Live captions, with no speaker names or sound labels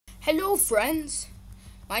Hello friends,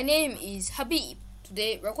 my name is Habib.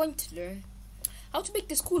 Today we're going to learn how to make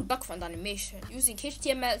this cool background animation using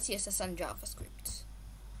HTML, CSS and JavaScript.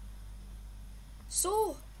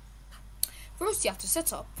 So first you have to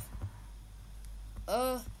set up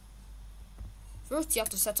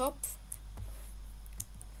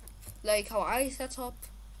like how I set up.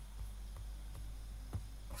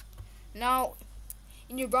 Now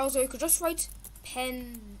in your browser you could just write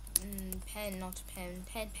pen.new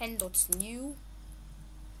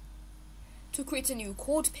to create a new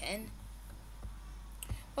code pen.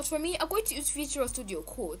 But for me, I'm going to use Visual Studio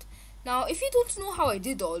Code. Now, if you don't know how I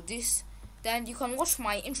did all this, then you can watch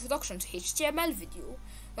my introduction to HTML video,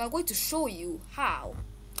 where I'm going to show you how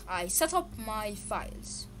I set up my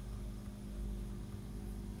files.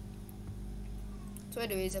 So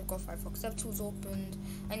anyways, I've got Firefox DevTools opened,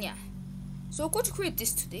 and yeah. So I'm going to create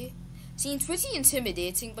this today. Seems pretty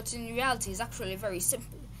intimidating, but in reality it's actually very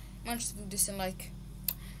simple. I managed to do this in like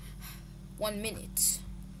 1 minute.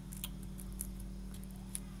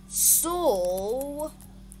 So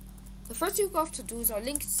the first thing we have to do is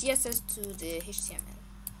link CSS to the HTML.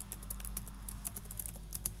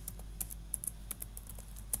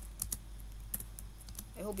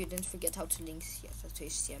 I hope you didn't forget how to link CSS to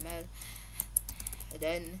HTML. And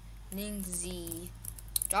then link the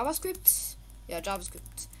JavaScript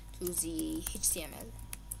to the HTML.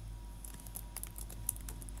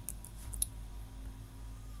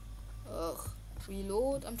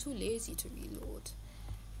 Reload. I'm too lazy to reload.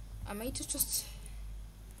 I might just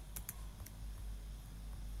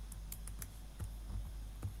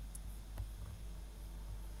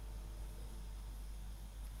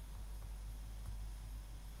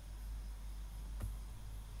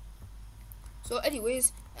so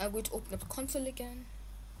anyways, I'm going to open up console again.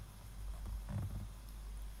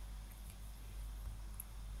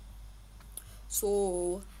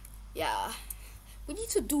 So yeah, we need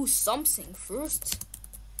to do something first.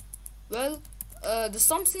 Well, the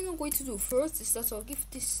something I'm going to do first is that I'll give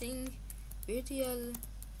this thing radial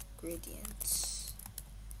gradient.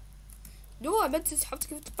 No, I meant to have to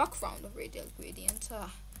give it the background of radial gradient.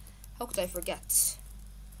 How could I forget?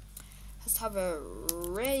 It has to have a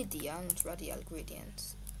radial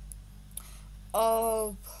gradient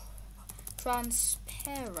of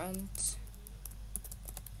transparent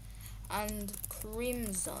and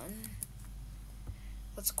crimson.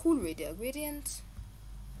 That's cool, radial gradient.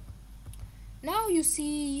 Now you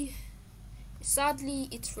see, sadly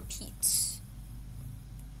it repeats.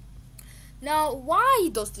 Now why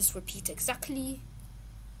does this repeat exactly?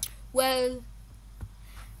 Well,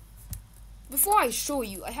 before I show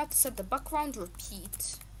you, I have to set the background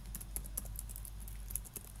repeat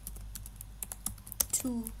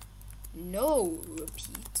to no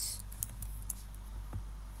repeat.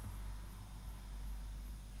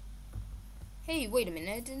 Hey, wait a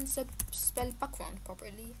minute, I didn't spell background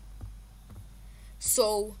properly.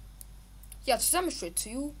 So, yeah, to demonstrate to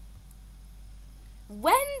you,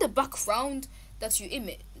 when the background that you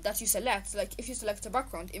select, like if you select a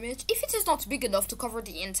background image, if it is not big enough to cover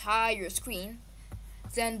the entire screen,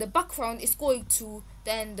 then the browser is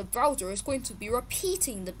going to be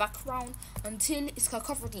repeating the background until it can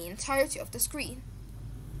cover the entirety of the screen.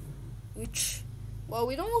 Which, well,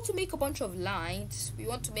 we don't want to make a bunch of lines, we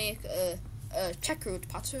want to make a checkered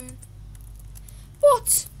pattern.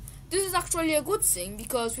 But this is actually a good thing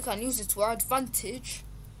because we can use it to our advantage.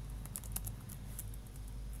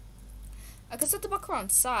 I can set the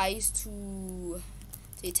background size to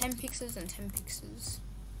say 10 pixels and 10 pixels.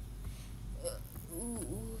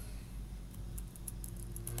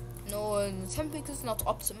 No, 10 pixels is not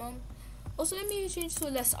optimum. Also, let me change to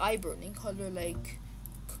a less eye-burning color, like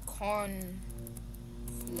cornflower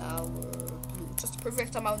blue. Just the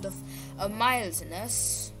perfect amount of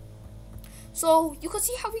mildness. So you can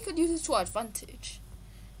see how we could use it to our advantage.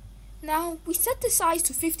 Now we set the size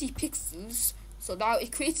to 50 pixels, so now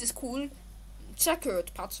it creates this cool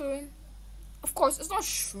checkered pattern. Of course, it's not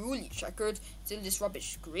truly checkered, still this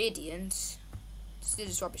rubbish gradient.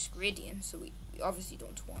 So we obviously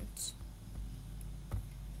don't want.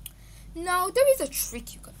 Now there is a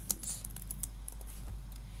trick you can use.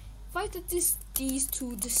 If I set these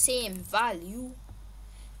to the same value,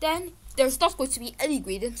 then there's not going to be any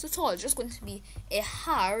gradients at all. It's just going to be a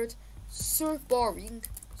hard, boring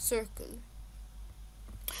circle.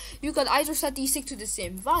 You can either set these to the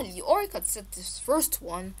same value, or you can set this first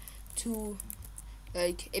one to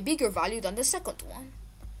like a bigger value than the second one.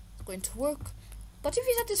 It's going to work. But if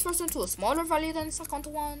you set this first one to a smaller value than the second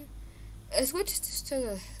one, it's going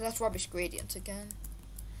to that rubbish gradient again.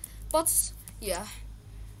 But yeah,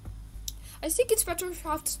 I think it's better to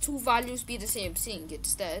have the two values be the same thing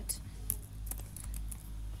instead.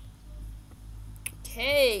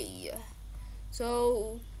 Okay,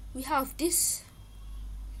 so we have this.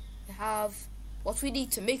 We have what we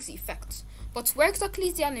need to make the effect. But where exactly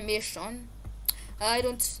is the animation? I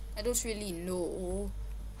don't really know.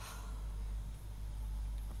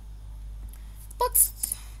 But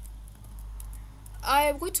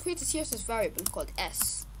I'm going to create a CSS variable called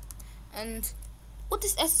s, and what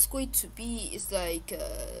this s is going to be is like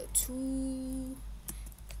to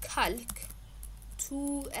calc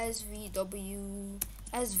to svw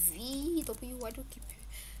why do I keep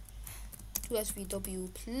to svw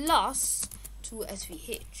plus to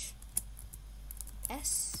svh.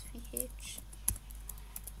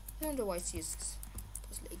 I wonder why CSS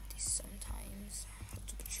does like this sometimes. Have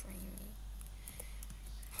to betray me.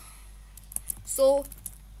 So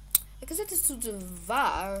I can set this to the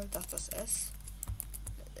var that's s.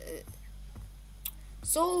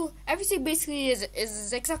 So everything basically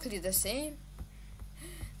is exactly the same.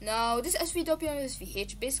 Now this svw and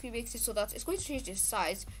svh basically makes it so that it's going to change the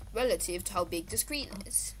size relative to how big the screen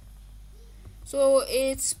is. So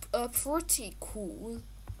it's pretty cool.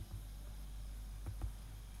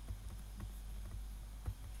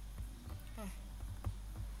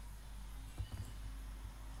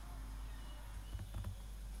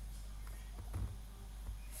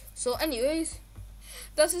 So anyways,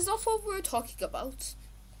 that is not what we're talking about.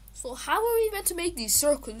 So how are we meant to make these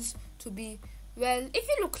circles to be, well, if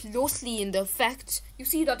you look closely in the effect, you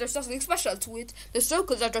see that there's nothing special to it. The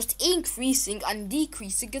circles are just increasing and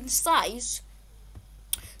decreasing in size.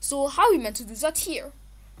 So how are we meant to do that here?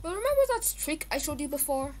 Well, remember that trick I showed you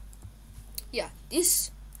before? Yeah,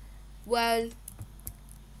 this, well,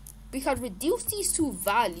 we can reduce these two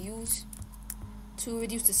values to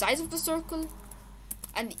reduce the size of the circle,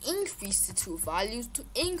 and increase the two values to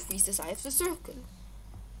increase the size of the circle.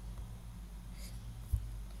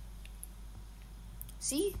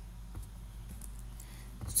 See?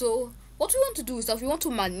 So what we want to do is that we want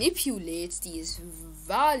to manipulate these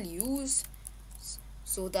values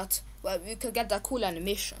so that, well, we can get that cool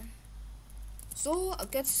animation. So I'll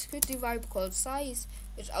create a variable called size,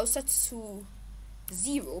 which I'll set to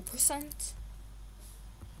 0%.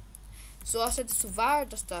 So I'll set it to var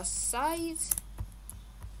just the size.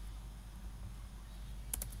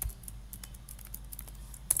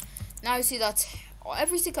 Now you see that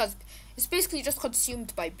everything is basically just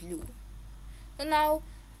consumed by blue. And now,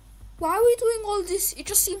 why are we doing all this? It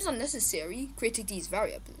just seems unnecessary, creating these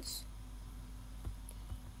variables.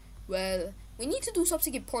 Well, we need to do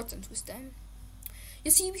something important with them. You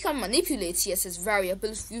see, we can manipulate CSS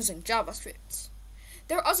variables using JavaScript.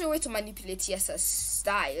 There are other ways to manipulate CSS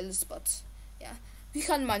styles, but yeah, we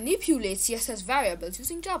can manipulate CSS variables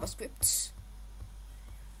using JavaScript.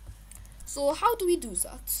 So how do we do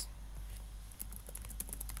that?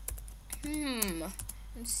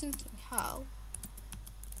 I'm thinking how.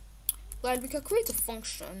 Well, we can create a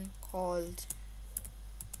function called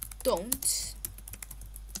don't,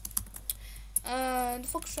 and the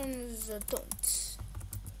function is don't.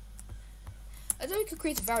 And then we can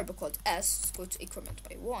create a variable called s, go to increment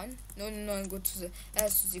by 1. No, go to the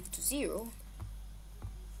s is equal to 0.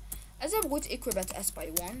 And then we're going to increment s by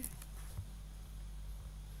 1.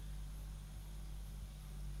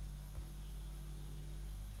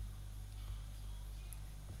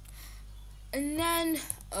 And then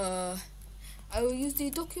I will use the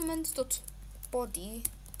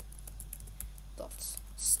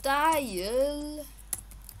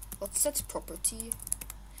document.body.style.set property.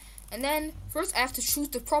 And then first I have to choose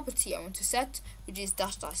the property I want to set, which is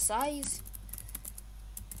dash size.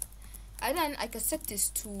 And then I can set this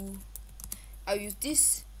to, I'll use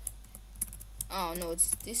this, oh no, it's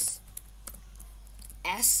this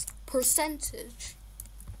s percentage.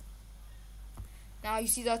 Now you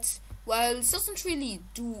see that, well, it doesn't really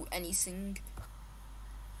do anything.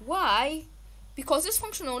 Why? Because this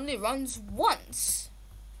function only runs once.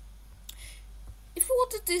 If we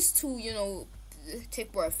wanted this to, you know,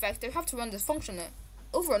 take more effect, I have to run this function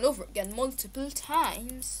over and over again multiple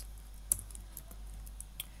times.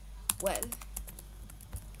 Well,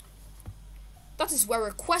 that is where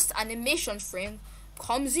request animation frame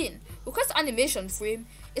comes in. Request animation frame,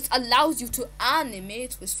 it allows you to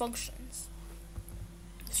animate with functions.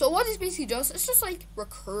 So what this basically does, it's just like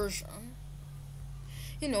recursion.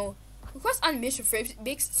 You know, request animation frame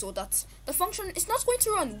makes it so that the function is not going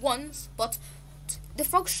to run once, but the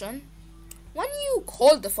function, when you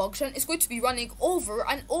call the function, it's going to be running over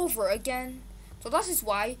and over again. So that is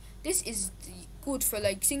why this is good for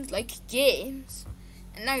like things like games.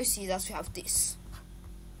 And now you see that we have this.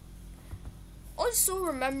 Also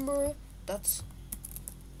remember That's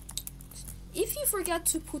if you forget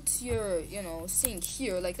to put your thing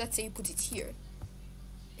here, like let's say you put it here,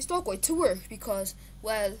 it's not going to work because,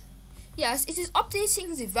 well, yes, it is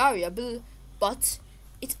updating the variable, but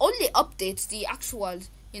it only updates the actual,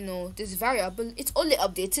 this variable. It only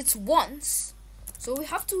updates it once, so we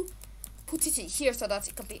have to put it in here so that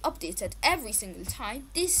it can be updated every single time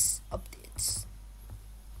this updates.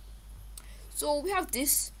 So we have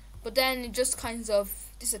this, but then it just kind of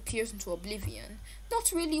disappears into oblivion.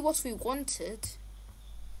 Not really what we wanted.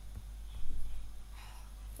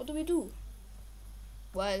 What do we do?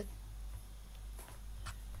 Well,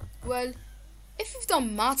 if you've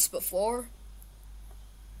done maths before,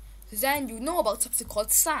 then you know about something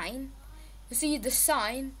called sine. You see the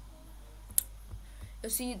sine,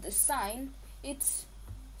 it's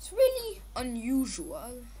really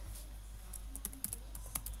unusual.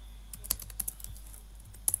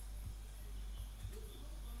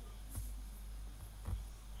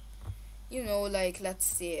 Like let's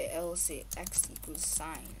say I'll say x equals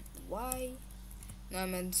sine y. No, I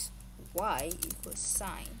meant y equals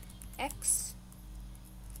sine x.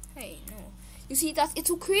 Hey, no. You see that it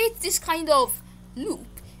will create this kind of loop,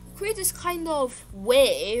 create this kind of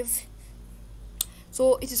wave.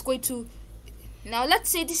 So it is going to, now let's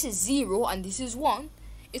say this is 0 and this is 1.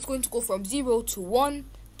 It's going to go from 0 to 1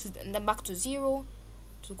 and then back to 0,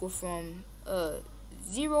 to go from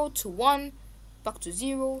 0 to 1 back to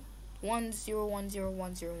 0, 1 0 1 0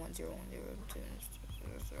 1 0 1 0 1 0 2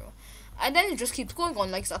 0, and then it just keeps going on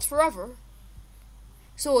like that forever.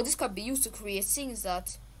 So this can be used to create things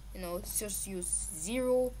that, just use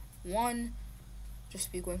 0 1,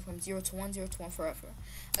 just be going from 0 to 1 0 to 1 forever.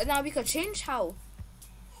 And now we can change how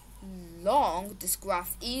long this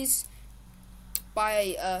graph is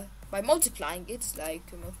by multiplying it.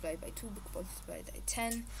 Like multiply by 2, multiply by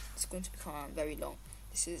 10, it's going to become very long.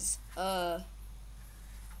 This is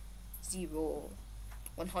 0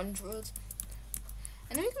 100.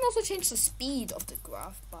 And then we can also change the speed of the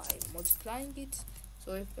graph by multiplying it.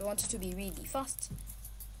 So if I want it to be really fast,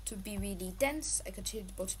 to be really dense, I can change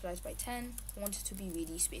multiply it by 10. If I want it to be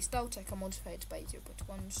really spaced out, I can multiply it by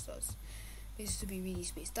 0.1, which does this to be really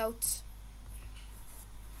spaced out.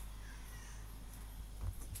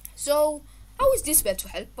 So how is this meant to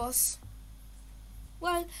help us?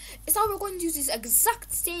 Well, it's now we're going to use this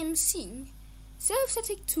exact same thing. Instead of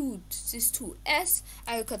setting this to s,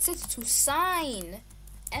 I could set it to sine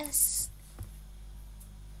s.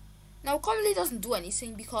 Now commonly it doesn't do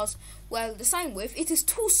anything because, well, the sine wave, it is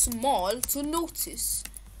too small to notice.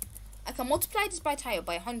 I can multiply this by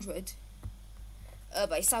 100, by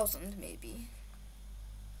 1000 maybe.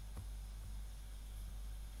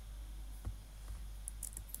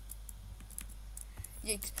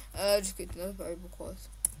 Just create another variable called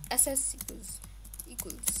ss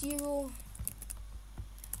equals 0.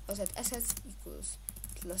 I said ss equals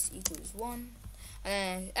plus equals 1,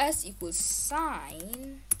 and s equals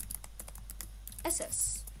sine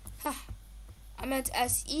ss. I meant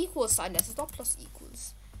s equals sine ss, not plus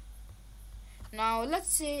equals. Now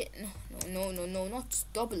let's say no, not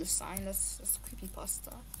double sine. That's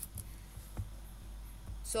creepypasta.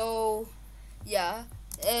 So yeah,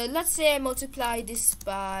 let's say I multiply this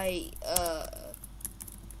by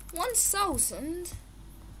 1000.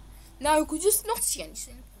 Now you could just not see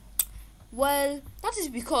anything. Well, that is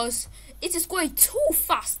because it is going too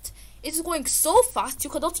fast. It is going so fast you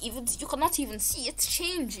cannot even see it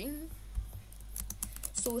changing.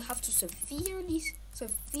 So we have to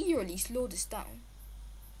severely slow this down.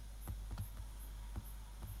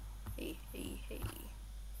 Hey.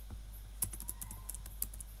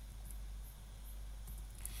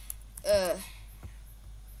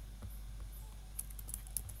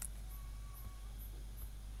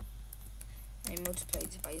 I multiplied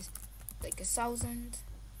it by like 1000.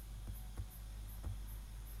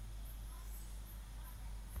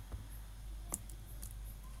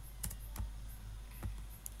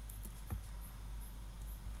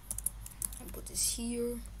 And put this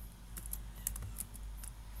here.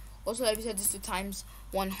 Also, like we said, this to times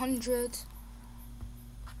 100.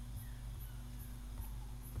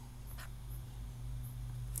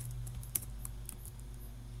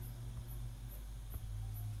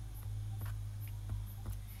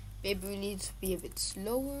 Maybe we need to be a bit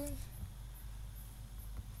slower.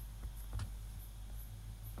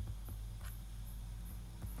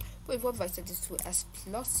 Wait, what if I set this to s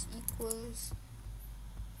plus equals?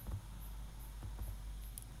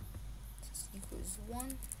 S equals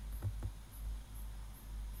 1.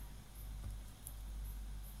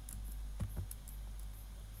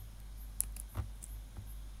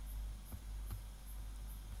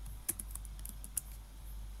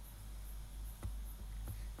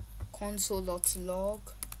 console.log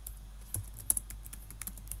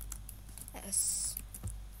s.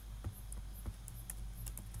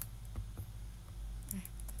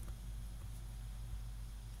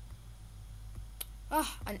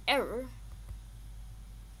 An error.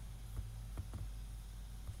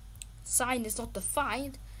 Sign is not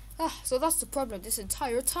defined. So that's the problem this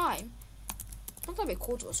entire time. Not that my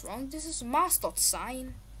code was wrong. This is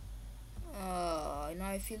mass.sign. Now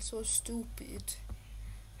I feel so stupid.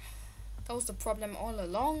 That was the problem all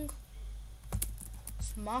along.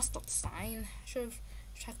 It's mass.sign. Should have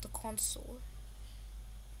checked the console.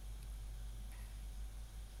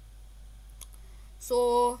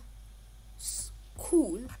 So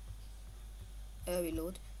cool.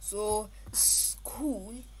 Reload. So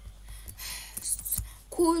cool,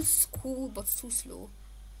 but too slow.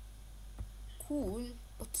 Cool,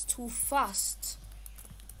 but too fast.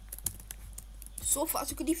 So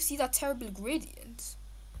fast you could even see that terrible gradient.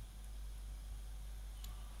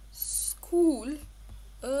 Cool.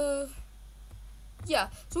 Yeah.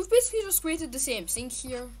 So we've basically just created the same thing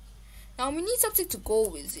here. Now we need something to go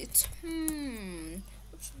with it.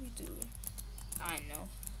 What should we do? I know.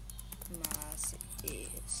 Mass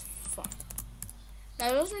is fun. Now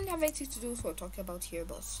it doesn't really have anything to do with what we're talking about here,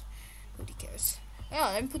 but nobody cares.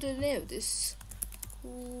 Yeah, let me put a name of this.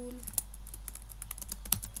 Cool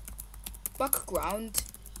background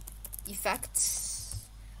effects.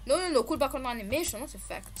 No, cool background animation, not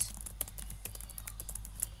effect.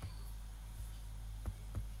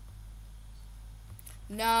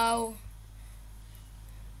 Now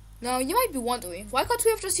you might be wondering, why can't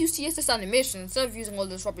we have just used CSS animation instead of using all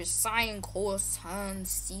this rubbish sine, cosine,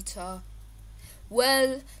 theta?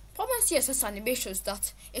 Well, the problem with CSS animation is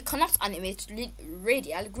that it cannot animate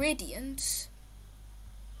radial gradients.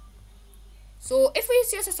 So if we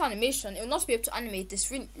use CSS animation, it will not be able to animate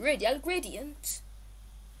this radial gradient.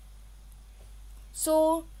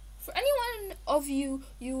 So for anyone of you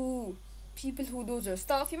people who do their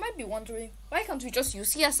stuff, you might be wondering, why can't we just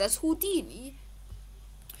use CSS Houdini?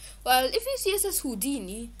 Well, if we use CSS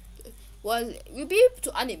Houdini, well, we'll be able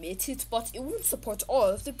to animate it, but it won't support all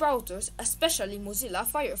of the browsers, especially Mozilla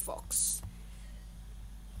Firefox.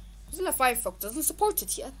 Mozilla Firefox doesn't support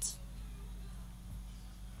it yet.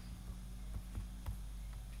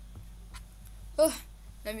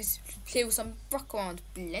 Let me play with some background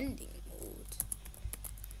blending mode.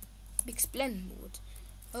 Mix blend mode.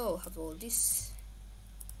 Have all this.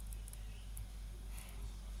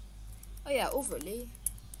 Oh yeah, overlay.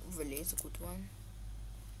 Overlay is a good one.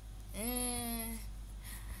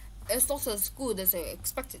 It's not as good as I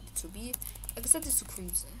expected it to be. I can set this to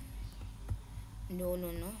crimson. No.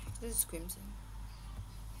 This is crimson.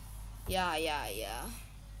 Yeah.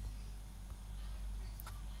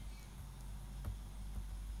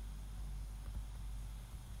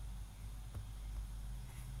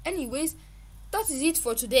 Anyways, that is it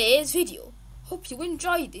for today's video. Hope you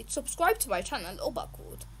enjoyed it. Subscribe to my channel,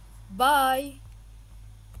 ObaCode. Bye.